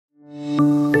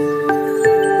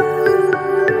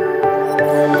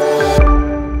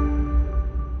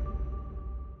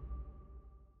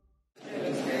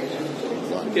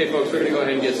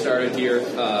started here.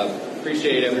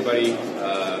 Appreciate everybody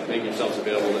making yourselves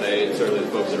available today, and certainly the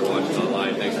folks that are watching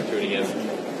online. Thanks for tuning in.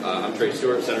 I'm Trey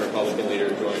Stewart, Senate Republican leader,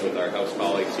 joined with our House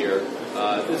colleagues here.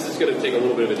 This is going to take a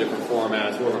little bit of a different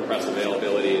format. It's more of a press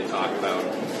availability to talk about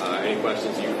any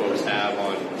questions you folks have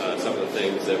on some of the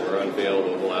things that were unveiled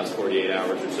over the last 48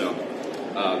 hours or so.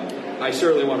 I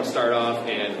certainly want to start off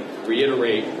and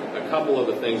reiterate a couple of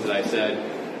the things that I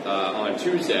said on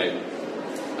Tuesday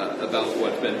about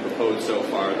what's been proposed so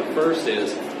far. The first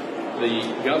is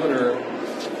the governor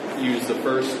used the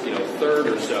first, third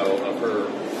or so of her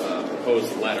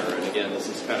proposed letter. And again, this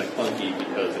is kind of clunky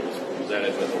because it was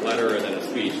presented with a letter and then a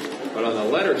speech. But on the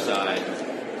letter side,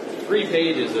 3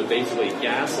 pages of basically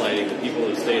gaslighting the people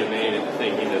of the state of Maine into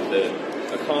thinking that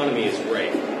the economy is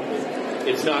great.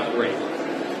 It's not great.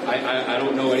 I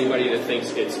don't know anybody that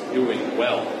thinks it's doing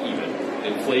well, even.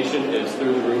 Inflation is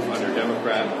through the roof under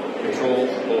Democrat control,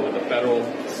 both at the federal,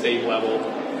 state level.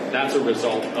 That's a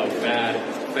result of bad,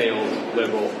 failed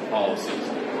liberal policies.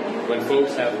 When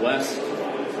folks have less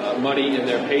money in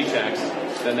their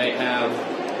paychecks than they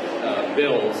have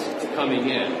bills coming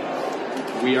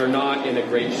in, we are not in a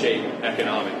great shape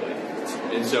economically.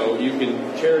 And so you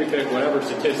can cherry pick whatever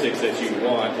statistics that you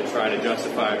want to try to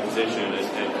justify a position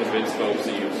and convince folks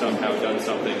that you've somehow done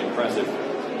something impressive.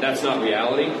 That's not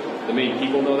reality. The Maine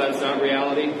people know that's not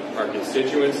reality. Our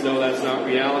constituents know that's not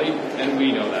reality. And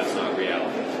we know that's not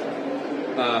reality.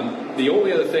 The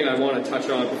only other thing I want to touch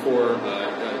on before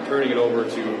turning it over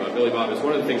to Billy Bob is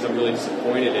one of the things I'm really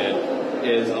disappointed in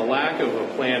is a lack of a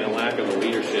plan and lack of a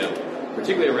leadership,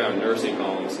 particularly around nursing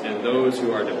homes and those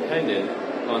who are dependent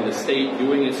on the state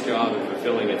doing its job and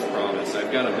fulfilling its promise.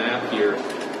 I've got a map here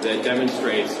that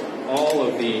demonstrates all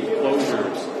of the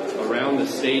closures around the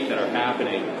state that are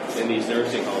happening in these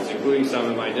nursing homes, including some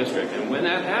in my district. And when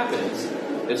that happens,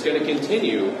 it's going to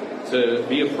continue to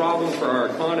be a problem for our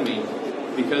economy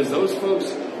because those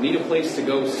folks need a place to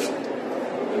go still.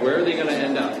 And where are they going to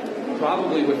end up?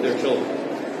 Probably with their children,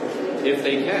 if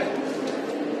they can.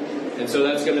 And so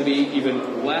that's going to be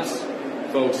even less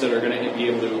folks that are going to be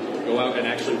able to go out and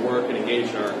actually work and engage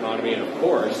in our economy. And of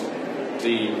course,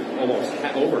 the almost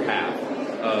over half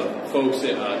of folks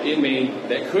in Maine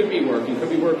that could be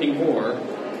working more,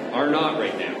 are not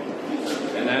right now.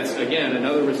 And that's, again,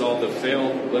 another result of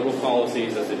failed liberal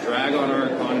policies. That's a drag on our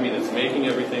economy, that's making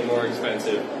everything more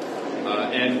expensive,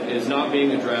 and is not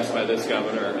being addressed by this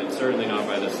governor and certainly not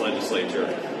by this legislature.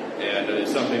 And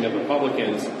it's something that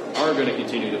Republicans are going to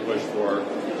continue to push for.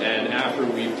 And after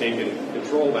we've taken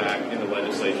control back in the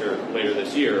legislature later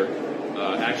this year,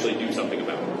 actually do something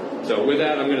about it. So with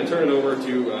that, I'm going to turn it over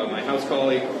to my House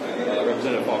colleague,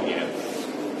 Representative Falkenham.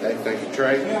 Okay, thank you,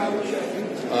 Trey.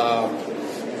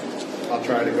 I'll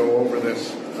try to go over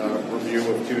this review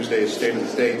of Tuesday's State of the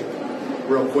State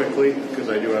real quickly because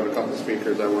I do have a couple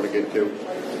speakers I want to get to.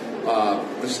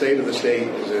 The State of the State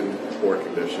is in poor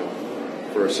condition.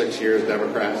 For 6 years,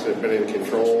 Democrats have been in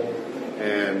control,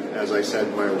 and as I said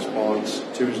in my response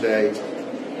Tuesday,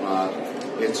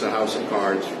 it's a house of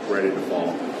cards ready to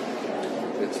fall.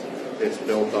 It's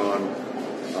built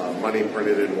on money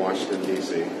printed in Washington,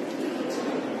 D.C.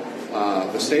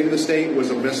 The State of the State was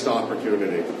a missed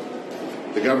opportunity.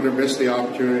 The governor missed the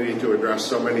opportunity to address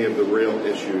so many of the real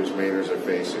issues Mainers are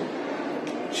facing.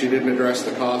 She didn't address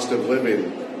the cost of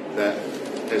living that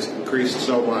has increased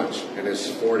so much and is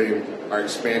supporting our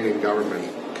expanding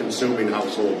government, consuming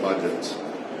household budgets.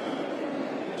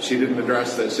 She didn't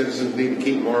address that citizens need to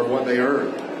keep more of what they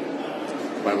earn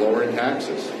by lowering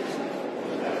taxes.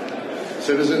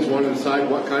 Citizens want to decide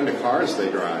what kind of cars they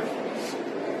drive.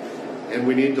 And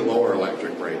we need to lower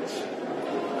electric rates.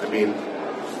 I mean,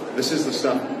 this is the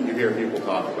stuff you hear people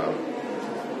talk about.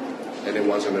 And it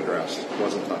wasn't addressed, it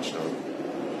wasn't touched on.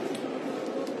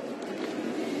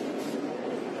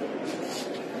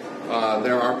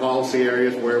 There are policy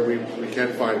areas where we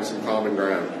can find some common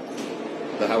ground.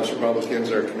 The House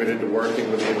Republicans are committed to working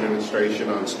with the administration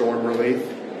on storm relief.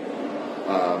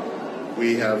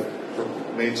 We have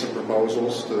made some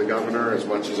proposals to the governor, as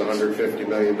much as $150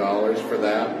 million for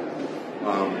that.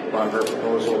 But her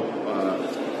proposal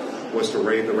was to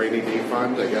raid the rainy day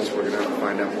fund. I guess we're going to have to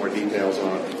find out more details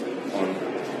on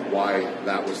why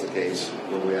that was the case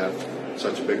when we have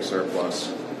such a big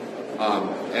surplus.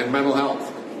 And mental health.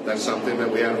 That's something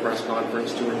that we had a press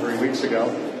conference 2 or 3 weeks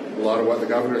ago. A lot of what the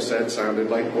governor said sounded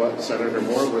like what Senator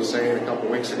Moore was saying a couple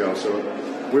weeks ago. So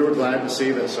we were glad to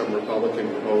see that some Republican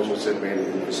proposals had made it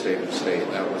into the State of the State.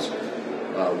 That was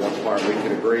one part we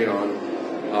can agree on.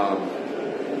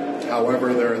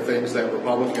 However, there are things that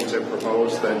Republicans have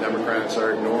proposed that Democrats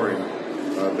are ignoring.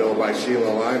 A bill by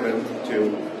Sheila Lyman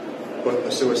to put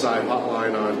the suicide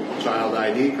hotline on child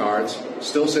ID cards,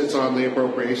 still sits on the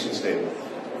appropriations table.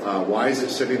 Why is it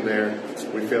sitting there?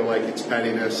 We feel like it's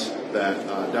pettiness, that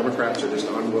Democrats are just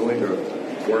unwilling to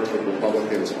work with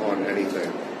Republicans on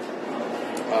anything.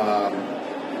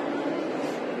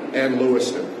 And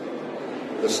Lewiston.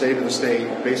 The state of the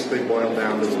state basically boiled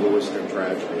down to the Lewiston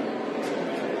tragedy.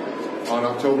 On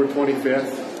October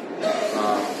 25th,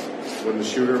 when the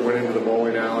shooter went into the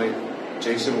bowling alley,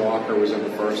 Jason Walker was in the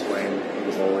first lane of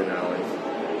the bowling alley.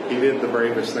 He did the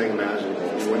bravest thing imaginable.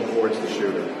 He went towards the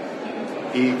shooter.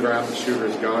 He grabbed the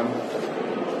shooter's gun,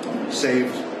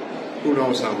 saved who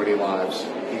knows how many lives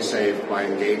he saved by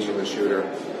engaging the shooter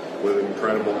with an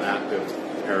incredible act of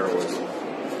heroism.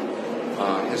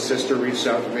 His sister reached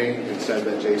out to me and said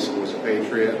that Jason was a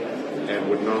patriot and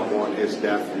would not want his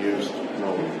death used to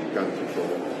promote gun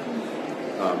control.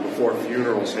 Before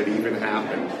funerals had even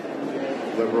happened,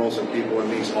 liberals and people in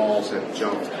these halls had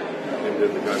jumped into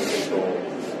the gun control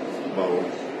mode.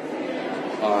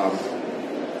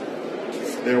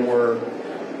 There were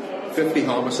 50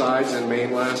 homicides in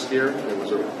Maine last year. It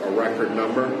was a record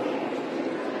number.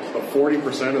 But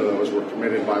 40% of those were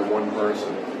committed by one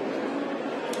person.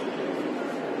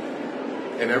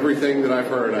 And everything that I've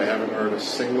heard, I haven't heard a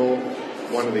single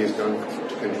one of these gun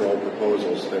control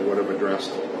proposals that would have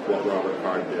addressed what Robert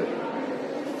Card did.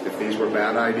 If these were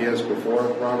bad ideas before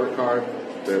Robert Card,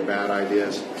 they're bad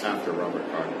ideas after Robert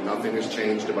Card. Nothing has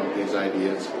changed about these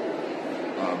ideas.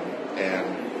 And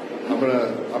I'm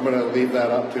gonna leave that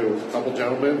up to a couple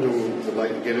gentlemen who would like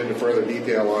to get into further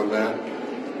detail on that.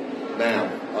 Now,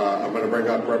 I'm going to bring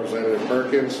up Representative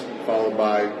Perkins, followed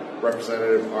by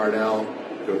Representative Ardell,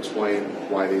 to explain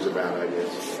why these are bad ideas.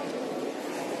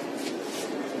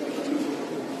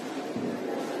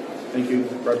 Thank you,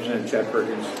 Representative Chad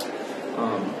Perkins.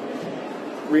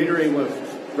 Reiterating what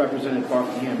Representative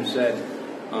Buckingham said,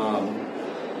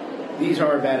 these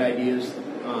are bad ideas.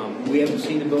 We haven't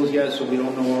seen the bills yet, so we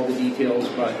don't know all the details,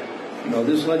 but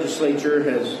this legislature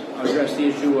has addressed the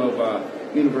issue of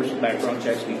universal background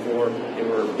checks before. They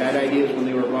were bad ideas when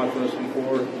they were brought to us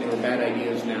before. They were bad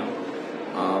ideas now.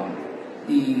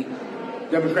 The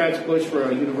Democrats' push for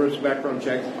a universal background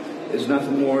check is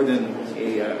nothing more than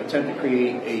an attempt to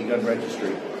create a gun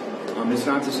registry. It's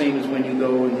not the same as when you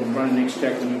go and run an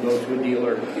check when you go to a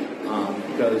dealer,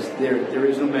 because there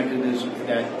is no mechanism for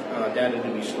that data to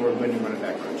be stored when you run a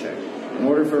background check. In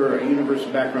order for a universal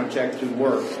background check to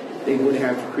work, they would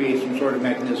have to create some sort of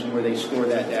mechanism where they store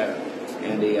that data.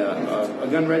 And a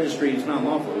gun registry is not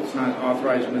lawful. It's not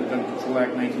authorized under the Gun Control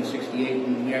Act 1968,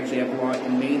 and we actually have a law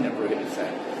in Maine that prohibits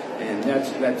that. And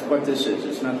that's what this is.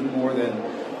 It's nothing more than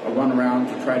a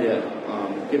runaround to try to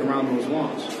get around those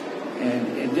laws.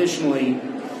 And additionally,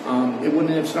 it wouldn't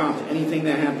have stopped anything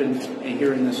that happened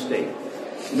here in this state.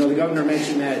 The governor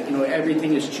mentioned that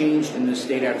everything has changed in this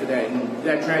state after that. And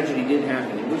that tragedy did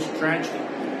happen. It was a tragedy.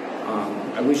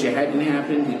 I wish it hadn't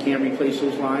happened. You can't replace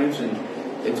those lives, and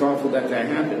it's awful that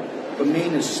happened. But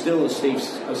Maine is still a safe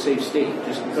state.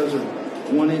 Just because of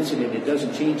one incident, it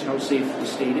doesn't change how safe the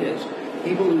state is.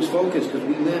 People lose focus because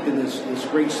we live in this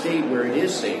great state where it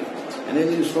is safe. And they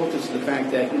lose focus to the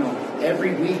fact that,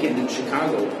 every weekend in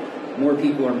Chicago, more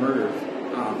people are murdered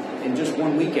in just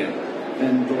one weekend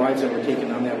than the lives that were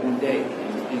taken on that one day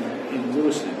in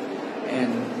Lewiston.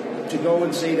 And to go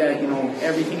and say that,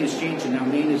 everything has changed and now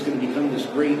Maine is going to become this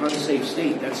great unsafe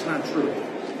state, that's not true.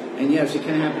 And yes, it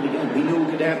can happen again. We knew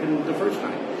it could happen the first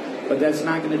time. But that's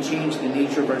not going to change the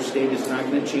nature of our state. It's not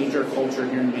going to change our culture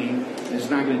here in Maine. And it's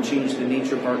not going to change the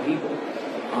nature of our people.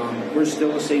 We're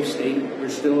still a safe state. We're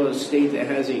still a state that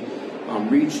has a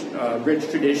rich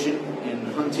tradition in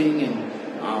hunting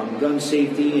and gun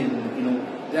safety. And,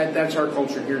 that's our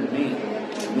culture here in Maine.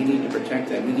 And we need to protect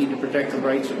that. We need to protect the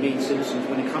rights of Maine citizens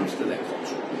when it comes to that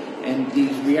culture. And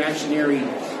these reactionary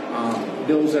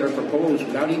bills that are proposed,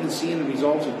 without even seeing the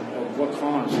results of what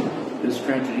caused this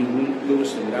tragedy in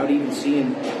Lewiston, without even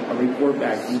seeing a report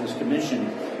back from this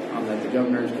commission that the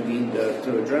governor has convened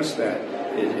to address that,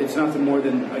 it's nothing more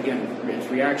than, again, it's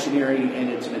reactionary, and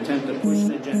it's an attempt to push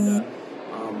an agenda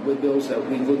with bills that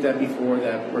we've looked at before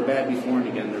that were bad before, and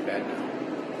again, they're bad now.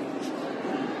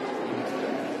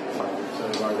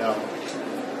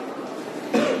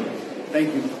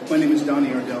 Thank you. My name is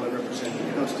Donnie Ardell. I represent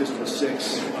House District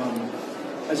 6.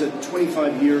 As a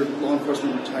 25-year law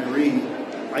enforcement retiree,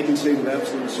 I can say with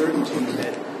absolute certainty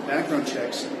that background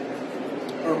checks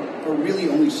are really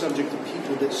only subject to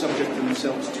people that subject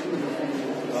themselves to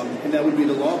them. And that would be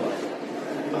the law-abiding.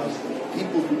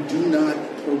 People who do not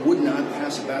or would not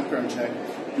pass a background check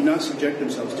do not subject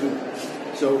themselves to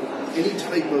it. So any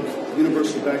type of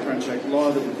universal background check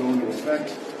law that would go into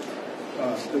effect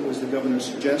that was the governor's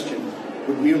suggestion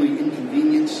would merely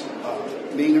inconvenience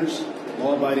Mainers,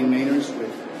 law-abiding Mainers,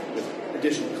 with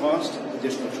additional cost,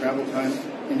 additional travel time,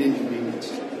 and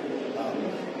inconvenience.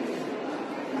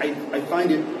 I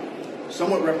find it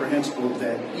somewhat reprehensible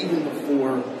that even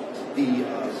before the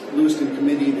Lewiston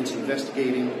committee that's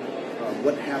investigating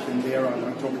what happened there on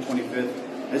October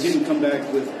 25th has even come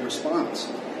back with a response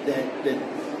that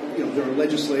there are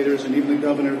legislators and even the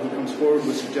governor who comes forward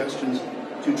with suggestions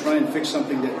to try and fix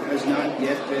something that has not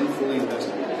yet been fully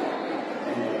investigated.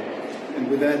 And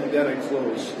with that I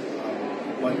close.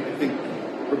 I think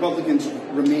Republicans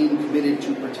remain committed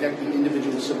to protect the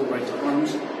individual civil rights of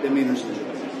arms that Mainers enjoy.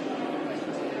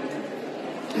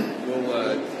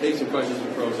 We'll take some questions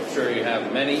from folks. I'm sure you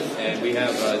have many, and we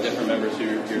have different members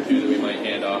here too that we might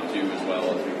hand off to as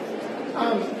well.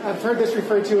 I've heard this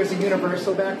referred to as a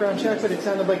universal background check, but it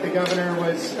sounded like the governor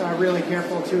was really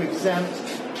careful to exempt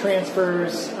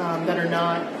transfers that are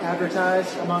not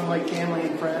advertised among like family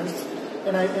and friends.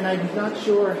 And I'm not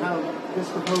sure how this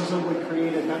proposal would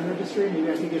create a gun registry.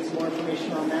 Maybe I could get some more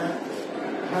information on that.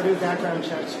 How do background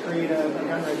checks create a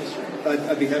gun registry?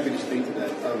 I'd be happy to speak to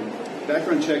that.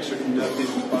 Background checks are conducted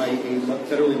by a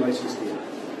federally licensed dealer.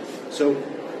 So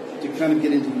to kind of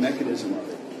get into the mechanism of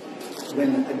it,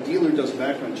 when a dealer does a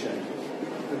background check,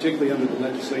 particularly under the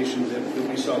legislation that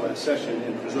we saw last session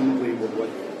and presumably with what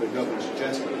the governor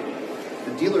suggested,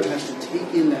 the dealer has to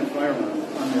take in that firearm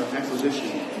on their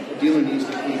acquisition. The dealer needs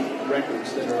to keep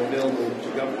records that are available to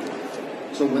government.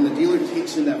 So when the dealer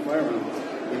takes in that firearm,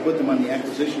 they put them on the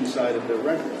acquisition side of their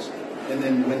records. And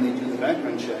then when they do the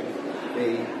background check,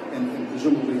 and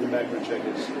presumably the background check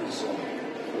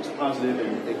is positive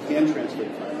and they can transfer the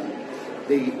firearm,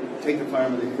 they take the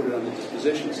firearm and they put it on the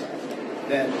disposition side.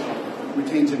 That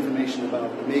retains information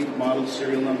about the make, model,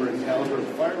 serial number, and caliber of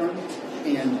the firearm,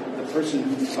 and the person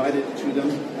who provided it to them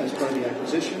as part of the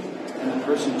acquisition, and the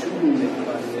person to whom they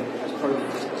provided it as part of the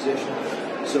disposition.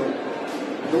 So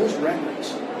those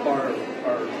records are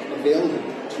available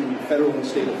to federal and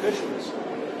state officials.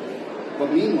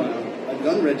 But meanwhile, a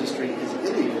gun registry is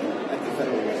illegal at the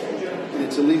federal level, and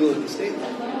it's illegal at the state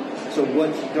level. So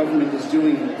what government is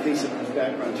doing in the case of these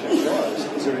background check laws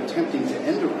is they're attempting to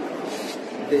end around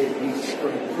the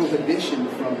prohibition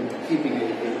from keeping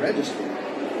a registry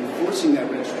and forcing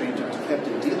that registry to be kept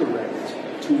in dealer records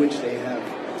to which they have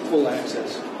full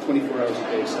access 24 hours a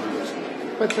day, 7 days a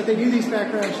week. But they do these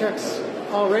background checks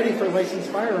already for licensed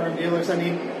firearm dealers. I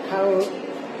mean,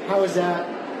 how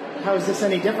is this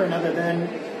any different other than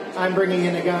I'm bringing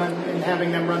in a gun and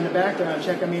having them run the background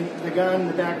check? I mean, the gun,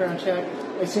 the background check,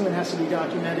 I assume it has to be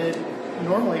documented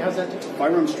normally. How's that different?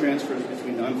 Firearms transfers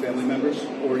between non-family members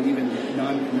or even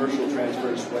non-commercial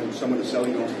transfers when someone is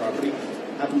selling their own property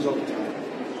happens all the time.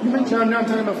 No, I'm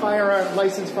talking about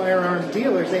licensed firearm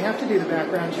dealers. They have to do the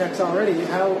background checks already.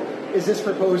 How is this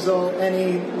proposal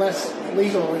any less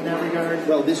legal in that regard?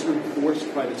 Well, this would force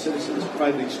private citizens,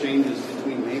 private exchanges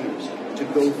between Mainers to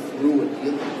go through a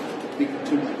dealer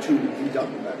to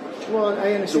conduct the background check. Well,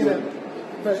 I understand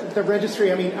that. But the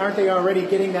registry, I mean, aren't they already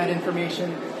getting that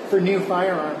information for new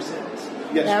firearm sales?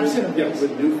 Yes,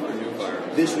 with new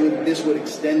firearms. This would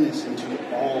extend this into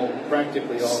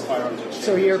practically all firearms exchanges.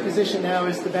 So your position now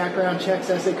is the background checks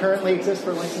as they currently exist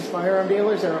for licensed firearm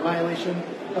dealers are a violation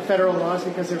of federal laws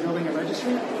because they're building a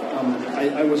registry?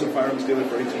 I was a firearms dealer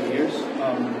for 18 years.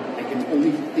 I can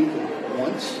only think of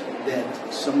once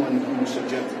that someone who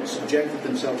subjected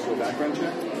themselves to a background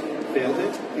check failed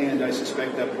it, and I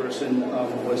suspect that person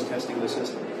was testing the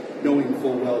system, knowing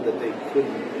full well that they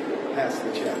couldn't pass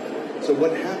the check. So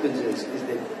what happens is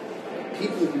that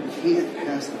people who can't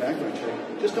pass the background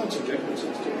check just don't subject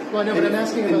themselves to it. Well, no, but I'm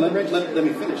asking about the registry. Let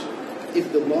me finish.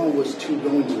 If the law was to go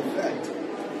into effect,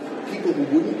 people who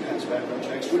wouldn't pass background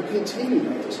checks would continue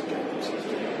not to subject themselves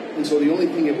to it. And so the only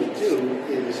thing it would do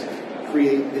is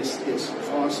create this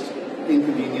cost,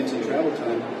 inconvenience, and travel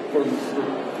time for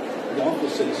lawful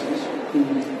citizens who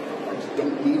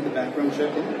don't need the background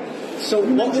check in. So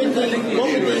what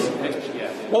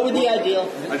would the ideal?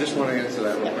 I just want to answer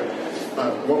that real quick.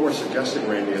 What we're suggesting,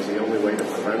 Randy, is the only way to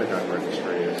prevent a gun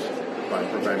registry is by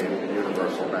preventing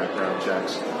universal background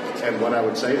checks. And what I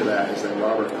would say to that is that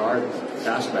Robert Card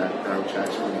passed background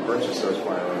checks when he purchased those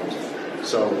firearms.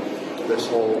 So this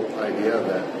whole idea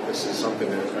that this is something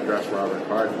that addressed Robert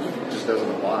Card just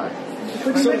doesn't apply.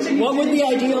 So what would the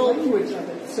ideal... language of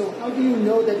it. So how do you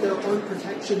know that there aren't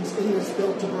protections in this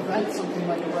bill to prevent something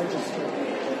like a registry?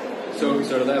 So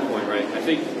to that point, right, I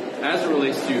think as it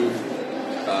relates to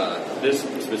this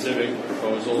specific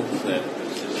proposal that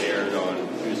was aired on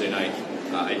Tuesday night,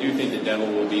 I do think the devil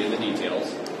will be in the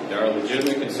details. There are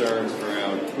legitimate concerns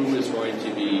around who is going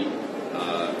to be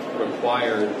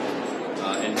required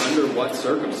and under what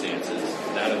circumstances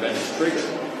that event is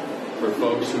triggered for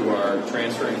folks who are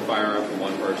transferring a firearm from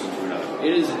one person to another.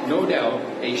 It is no doubt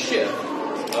a shift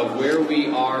of where we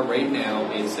are right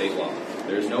now in state law.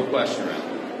 There's no question around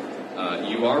it.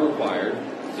 You are required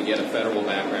to get a federal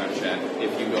background check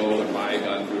if you go and buy a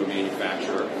gun through a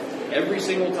manufacturer every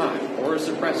single time, or a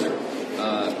suppressor.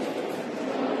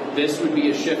 This would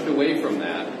be a shift away from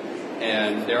that,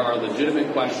 and there are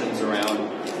legitimate questions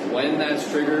around when that's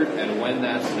triggered and when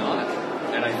that's not.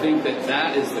 And I think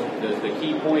that is the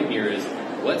key point here is,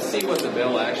 let's see what the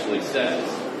bill actually says,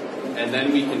 and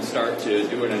then we can start to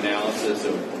do an analysis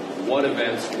of what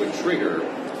events would trigger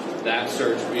that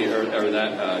search or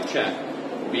that check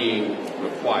being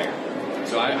required.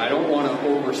 So I don't want to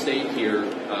overstate here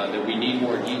that we need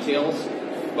more details,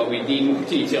 but we need more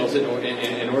details in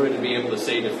order to be able to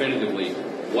say definitively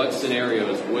what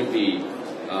scenarios would be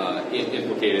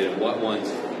implicated and what ones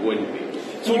wouldn't be.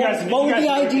 So what would be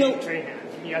ideal?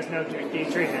 You guys know Dave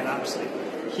Trahan, obviously.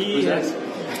 He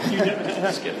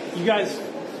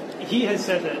has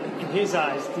said that in his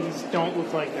eyes, these don't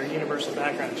look like they're universal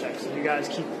background checks, and you guys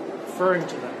keep referring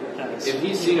to them as. If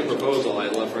he's seen a proposal,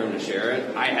 I'd love for him to share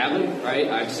it. I haven't, right?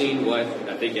 I've seen what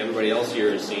I think everybody else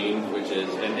here has seen, which is,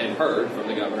 and heard from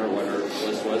the governor what her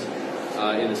list was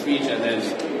in the speech, and then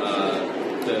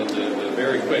the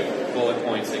very quick bullet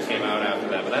points that came out after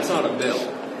that. But that's not a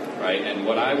bill, right? And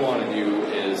what I want to do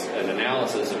is an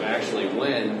analysis of actually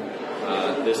when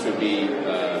this would be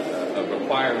a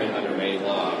requirement under Maine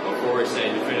law before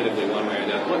saying definitively one way or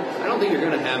the other. Look, I don't think you're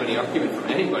going to have any argument from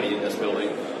anybody in this building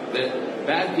that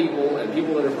bad people and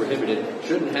people that are prohibited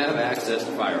shouldn't have access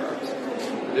to firearms.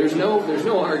 There's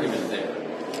no argument there,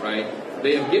 right?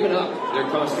 They have given up their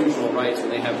constitutional rights when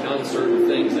they have done certain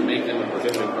things that make them a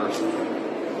prohibited person.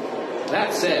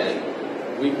 That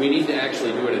said, we need to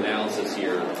actually do an analysis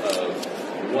here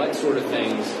of what sort of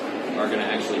things are going to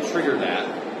actually trigger that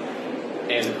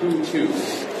and who to,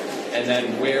 and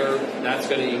then where that's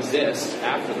going to exist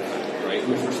after the fact, right?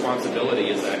 Whose responsibility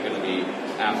is that going to be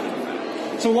after the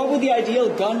fact? So what would the ideal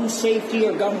gun safety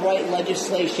or gun right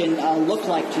legislation look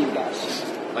like to you guys?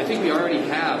 I think we already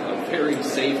have a very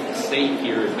safe state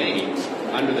here in Maine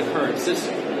under the current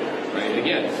system, right?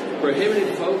 Again,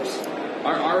 prohibited folks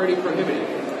are already prohibited.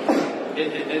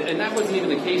 And that wasn't even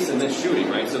the case in this shooting,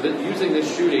 right? So that using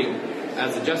this shooting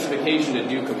as a justification to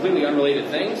do completely unrelated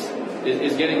things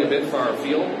is getting a bit far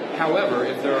afield. However,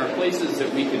 if there are places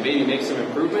that we can maybe make some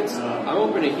improvements, I'm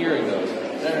open to hearing those.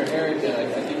 Senator Harrington,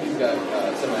 I think you've got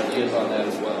some ideas on that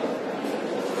as well.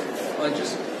 Well, I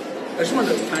just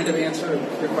wanted to kind of answer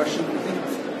your question. I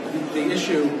think the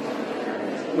issue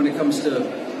when it comes to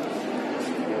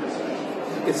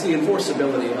it's the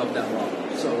enforceability of that law.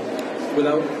 So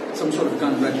without some sort of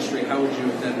gun registry, how would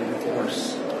you then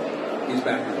enforce these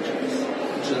background checks?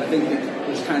 Which I think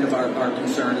is kind of our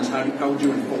concern is how would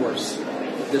you enforce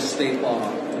this state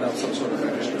law without some sort of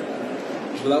registry?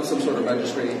 Because without some sort of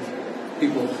registry,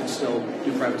 people can still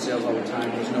do private sales all the time.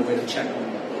 There's no way to check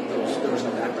them. There was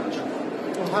no background check.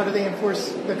 Well, how do they enforce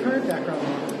the current background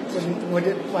law?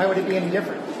 Why would it be any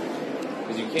different?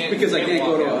 Because I can't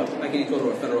go to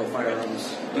a federal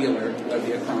firearms dealer. That would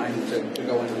be a crime to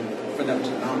go in for them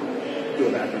to not do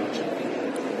a background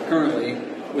check. Currently,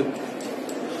 with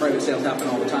private sales happen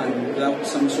all the time, without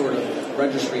some sort of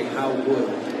registry, how would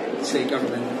the state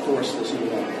government enforce this new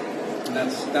law? And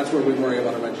that's where we worry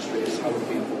about a registry, is how would it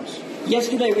be enforced.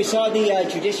 Yesterday, we saw the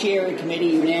Judiciary Committee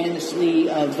unanimously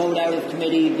vote out of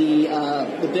committee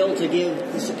the bill to give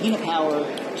the subpoena power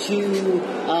to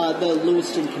the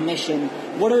Lewiston Commission.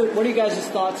 What are you guys'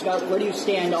 thoughts about? Where do you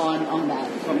stand on that?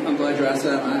 I'm glad you asked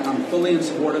that. I'm fully in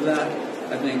support of that.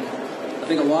 I think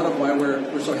a lot of why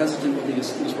we're so hesitant with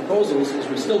these proposals is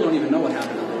we still don't even know what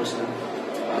happened in Lewiston.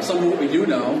 Some of what we do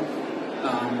know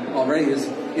already is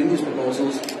in these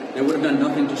proposals. They would have done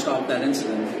nothing to stop that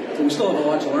incident. But we still have a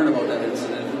lot to learn about that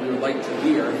incident. We would like to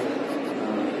hear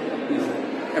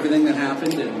everything that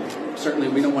happened, and certainly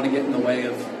we don't want to get in the way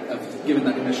of giving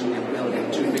the commission the ability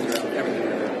to figure out everything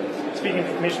that happened. Speaking of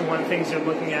the commission, one of the things they're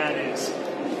looking at is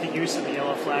the use of the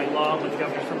yellow flag law. What the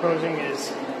governor's proposing is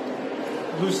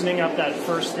loosening up that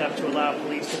first step to allow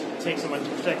police to take someone to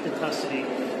protective custody,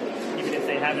 even if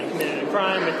they haven't committed a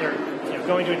crime, but they're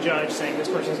going to a judge saying this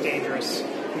person's dangerous.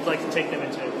 We'd like to take them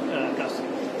into custody.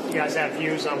 You guys have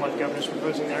views on what the governor's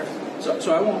proposing there?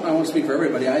 So I won't speak for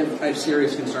everybody. I have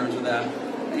serious concerns with that.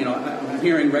 I'm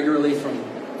hearing regularly from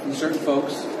certain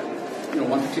folks.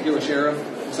 One particular sheriff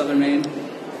in Southern Maine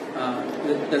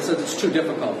that says it's too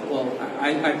difficult. Well,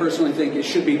 I personally think it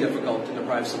should be difficult to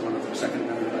deprive someone of their Second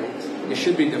Amendment rights. It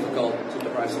should be difficult to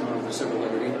deprive someone of their civil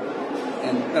liberty.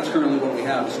 And that's currently what we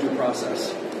have is due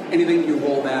process. Anything you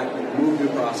roll back, you remove due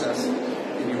process,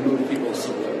 and you remove people's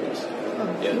civil liberties.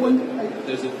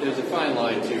 There's a fine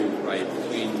line too, right,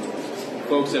 between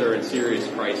folks that are in serious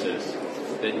crisis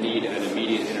that need an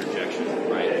immediate interjection,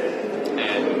 right,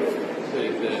 and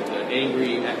the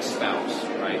angry ex-spouse,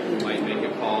 right, who might make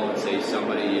a call and say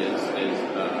somebody is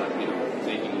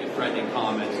making threatening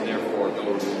comments and therefore go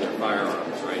remove their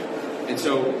firearms, right. And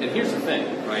here's the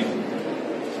thing, right,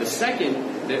 the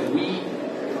second that we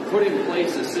put in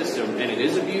place a system, and it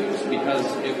is abused because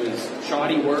it was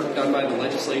shoddy work done by the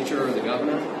legislature or the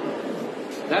governor,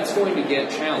 that's going to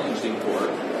get challenged in court,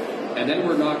 and then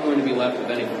we're not going to be left with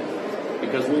anything,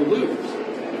 because we'll lose,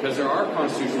 because there are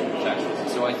constitutional protections. And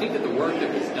so I think that the work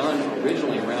that was done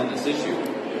originally around this issue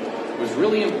was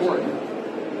really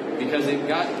important, because it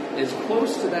got as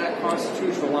close to that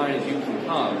constitutional line as you can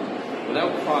come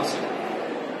without crossing it.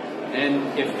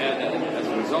 And if, as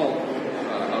a result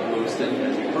of Lewiston,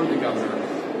 as you heard the governor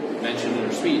mention in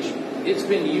her speech, it's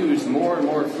been used more and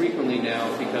more frequently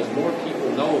now because more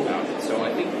people know about it. So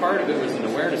I think part of it was an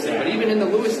awareness thing. But even in the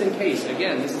Lewiston case,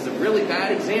 again, this is a really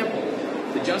bad example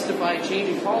to justify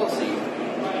changing policy,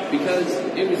 because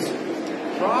it was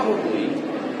probably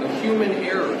a human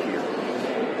error here.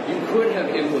 You could have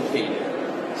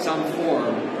implicated some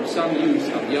form or some use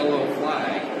of yellow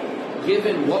flag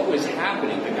given what was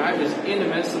happening. The guy was in a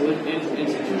mental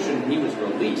institution and he was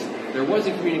released. There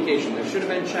wasn't communication. There should have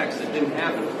been checks that didn't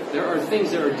happen. There are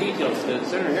things, there are details. To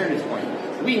Senator Heritage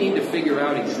point, we need to figure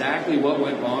out exactly what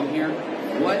went wrong here,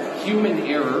 what human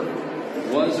error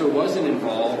was or wasn't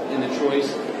involved in the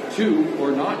choice to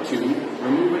or not to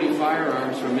remove any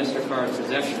firearms from Mr. Carr's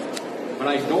possession. But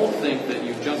I don't think that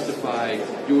you justify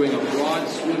doing a broad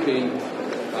sweeping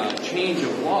change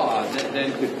of law that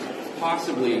then could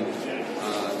possibly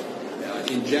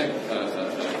inject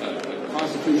a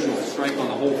constitutional strike on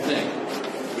the whole thing,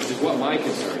 which is what my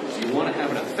concern is. You want to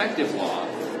have an effective law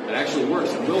that actually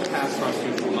works and will pass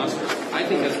constitutional muster. I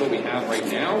think that's what we have right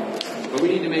now, but we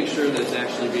need to make sure that it's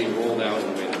actually being rolled out in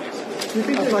a way that makes sense. Do you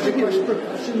think there should be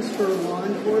repercussions for law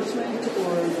enforcement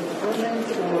or the department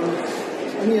or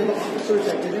any of the officers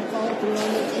that didn't follow through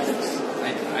on those checks?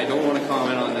 I don't want to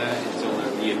comment on that until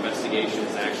the investigation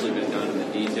has actually been done and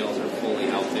the details are fully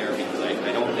out there, because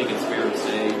I don't think it's fair to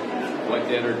say what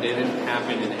did or didn't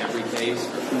happen in every case,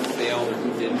 or who failed or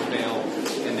who didn't fail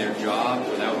in their job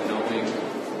without knowing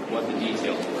what the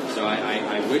details were. So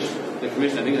I wish the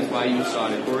Commission, I think that's why you saw,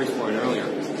 to Corey's point earlier,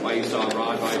 why you saw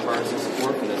broad bipartisan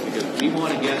support for this, because we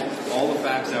want to get all the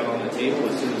facts out on the table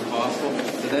as soon as possible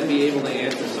to then be able to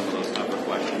answer some of those tougher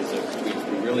questions that we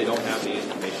really don't have the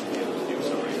information to be able to do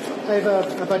so right now. I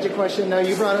have a budget question. Now,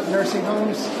 you brought up nursing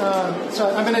homes,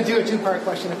 so I'm going to do a two-part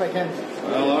question if I can.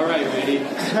 Well, all right, Randy.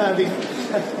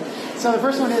 So the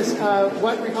first one is,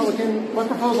 what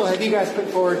proposal have you guys put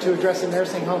forward to address the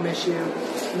nursing home issue?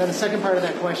 And then the second part of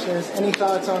that question is, any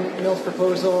thoughts on Mill's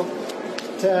proposal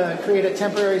to create a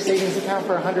temporary savings account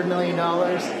for $100 million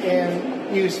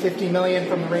and use $50 million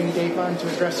from the rainy day fund to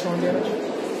address storm damage?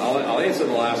 I'll answer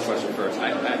the last question first.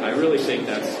 I really think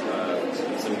that's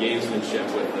some gamesmanship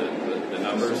with the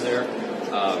numbers there.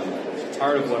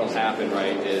 Part of what will happen,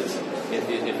 right, is if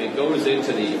it goes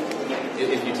into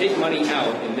if you take money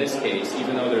out in this case,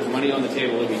 even though there's money on the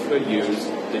table that we could use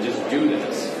to just do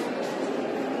this,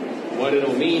 what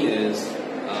it'll mean is,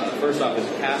 first off, there's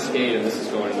a cascade, and this is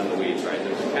going into the weeds, right?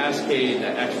 There's a cascade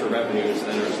that extra revenues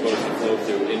that are supposed to flow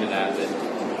through into that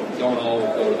don't all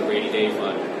go to the rainy day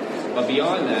fund. But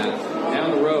beyond that,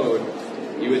 down the road,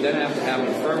 you would then have to have an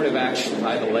affirmative action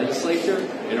by the legislature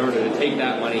in order to take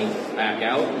that money back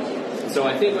out. So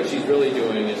I think what she's really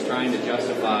doing is trying to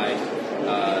justify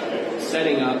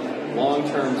setting up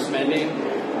long-term spending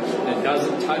that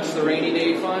doesn't touch the rainy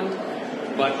day fund,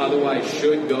 but otherwise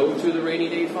should go to the rainy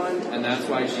day fund, and that's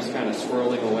why she's kind of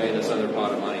swirling away this other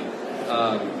pot of money.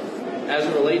 As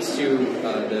it relates to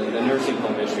the nursing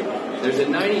home issue, there's a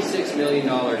 $96 million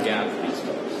gap for these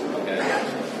folks, okay?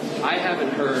 I haven't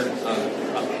heard of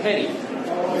a penny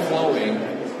flowing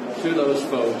to those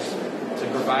folks to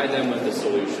provide them with a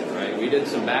solution, right? We did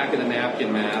some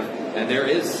back-of-the-napkin math, and there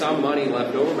is some money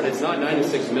left over, but it's not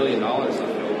 $96 million left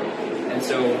over. And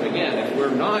so, again, if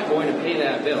we're not going to pay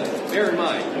that bill, bear in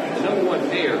mind, the number one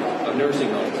payer of nursing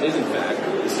homes is, in fact,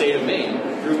 the state of Maine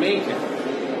through Maine Care.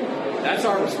 That's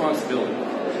our responsibility.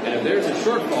 And if there's a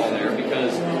shortfall there,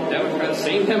 because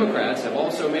same Democrats have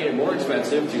also made it more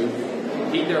expensive to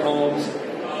heat their homes,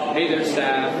 pay their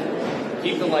staff,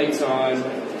 keep the lights on,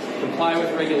 comply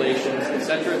with regulations,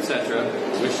 etc.,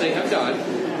 which they have done,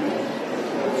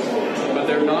 but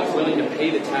they're not willing to pay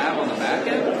the tab on the back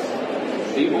end,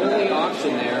 The only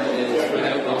option there is for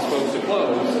those folks to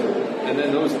close, and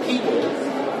then those people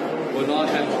would not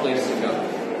have a place to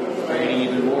go, creating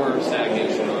even more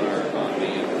stagnation on the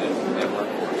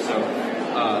workforce. So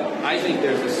I think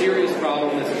there's a serious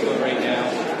problem that's afoot right now.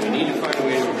 We need to find a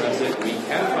way to address it. We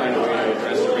can find a way to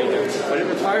address it right now, but it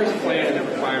requires a plan and it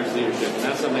requires leadership, and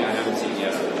that's something I haven't seen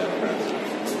yet out of the Democrats.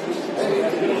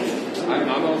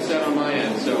 I'm all set on my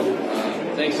end, so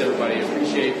thanks everybody. I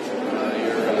appreciate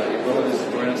your willingness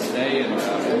to join us today, and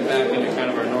we'll be back into kind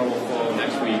of our normal flow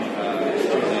next week.